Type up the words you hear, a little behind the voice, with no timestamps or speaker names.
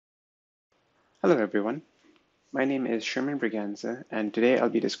Hello everyone, my name is Sherman Braganza and today I'll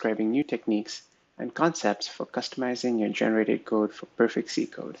be describing new techniques and concepts for customizing your generated code for perfect C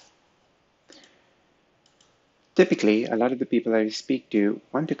code. Typically, a lot of the people I speak to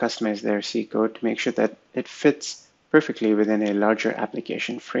want to customize their C code to make sure that it fits perfectly within a larger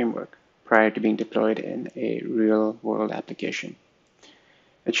application framework prior to being deployed in a real-world application.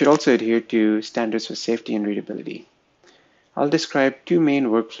 It should also adhere to standards for safety and readability. I'll describe two main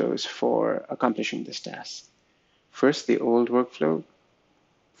workflows for accomplishing this task. First, the old workflow,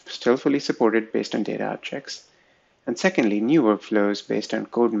 still fully supported based on data objects, and secondly, new workflows based on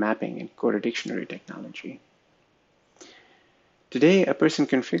code mapping and code dictionary technology. Today, a person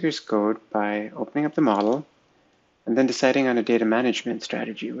configures code by opening up the model and then deciding on a data management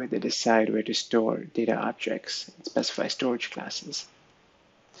strategy where they decide where to store data objects and specify storage classes.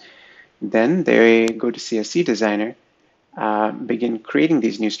 Then they go to CSC Designer, begin creating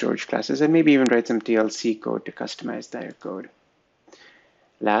these new storage classes, and maybe even write some TLC code to customize their code.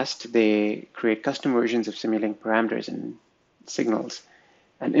 Last, they create custom versions of Simulink parameters and signals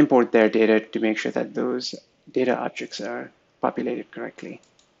and import their data to make sure that those data objects are populated correctly.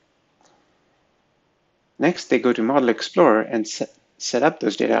 Next, they go to Model Explorer and set up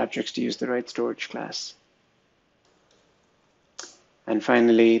those data objects to use the right storage class. And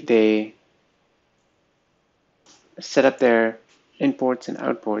finally, they set up their imports and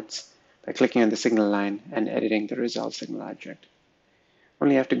outputs by clicking on the signal line and editing the resolve signal object.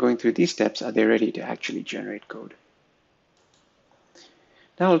 Only after going through these steps are they ready to actually generate code.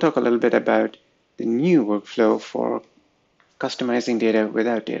 Now I'll talk a little bit about the new workflow for customizing data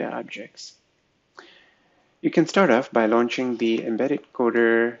without data objects. You can start off by launching the Embedded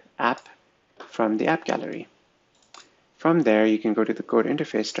Coder app from the app gallery. From there, you can go to the Code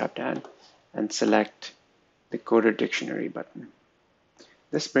Interface dropdown and select the Coder Dictionary button.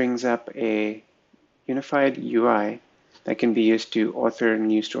 This brings up a unified UI that can be used to author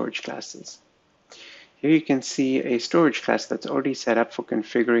new storage classes. Here you can see a storage class that's already set up for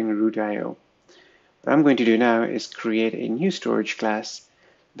configuring root IO. What I'm going to do now is create a new storage class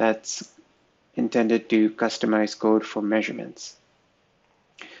that's intended to customize code for measurements.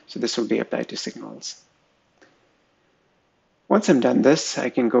 So this will be applied to signals. Once I'm done this, I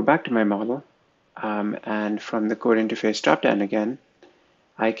can go back to my model, and from the Code Interface dropdown again,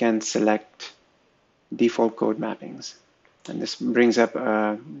 I can select default code mappings. And this brings up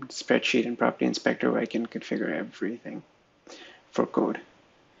a spreadsheet and property inspector where I can configure everything for code.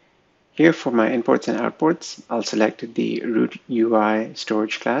 Here for my imports and outputs, I'll select the root UI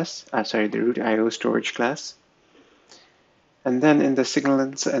storage class, the root IO storage class. And then in the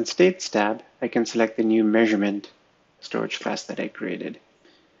signals and states tab, I can select the new measurement storage class that I created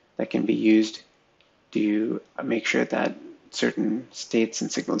that can be used to make sure that certain states and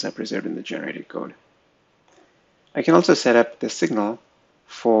signals are preserved in the generated code. I can also set up the signal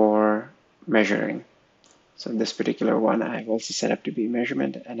for measuring. So this particular one I've also set up to be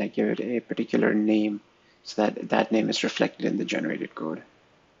measurement, and I give it a particular name so that that name is reflected in the generated code.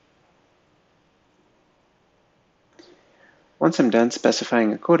 Once I'm done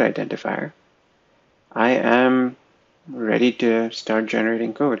specifying a code identifier, I am ready to start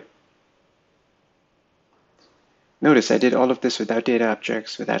generating code. Notice I did all of this without data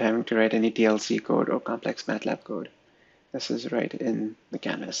objects, without having to write any TLC code or complex MATLAB code. This is right in the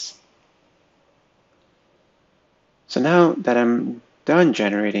canvas. So now that I'm done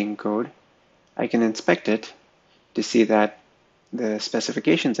generating code, I can inspect it to see that the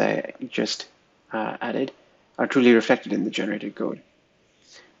specifications I just added are truly reflected in the generated code.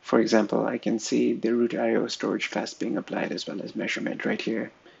 For example, I can see the root IO storage class being applied as well as measurement right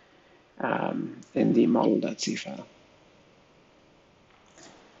here in the model.c file.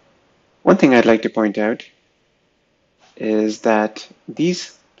 One thing I'd like to point out is that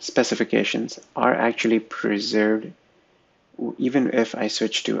these specifications are actually preserved even if I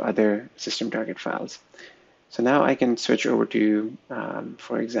switch to other system target files. So now I can switch over to,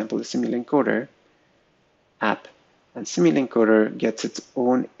 for example, the Simulink Coder app, and Simulink Coder gets its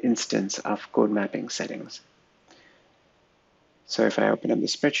own instance of code mapping settings. So if I open up the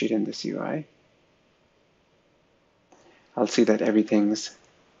spreadsheet in this UI, I'll see that everything's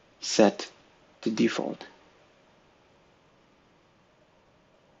set to default.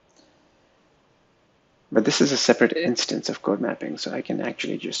 But this is a separate instance of code mapping, so I can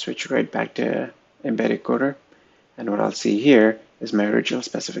actually just switch right back to Embedded Coder, and what I'll see here is my original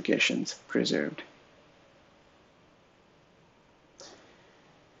specifications preserved.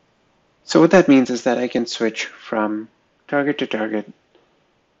 So what that means is that I can switch from target to target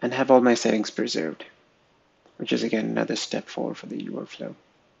and have all my settings preserved, which is again another step forward for the workflow.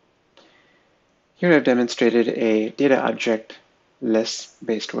 Here I've demonstrated a data object list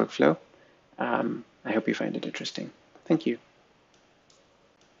based workflow. I hope you find it interesting. Thank you.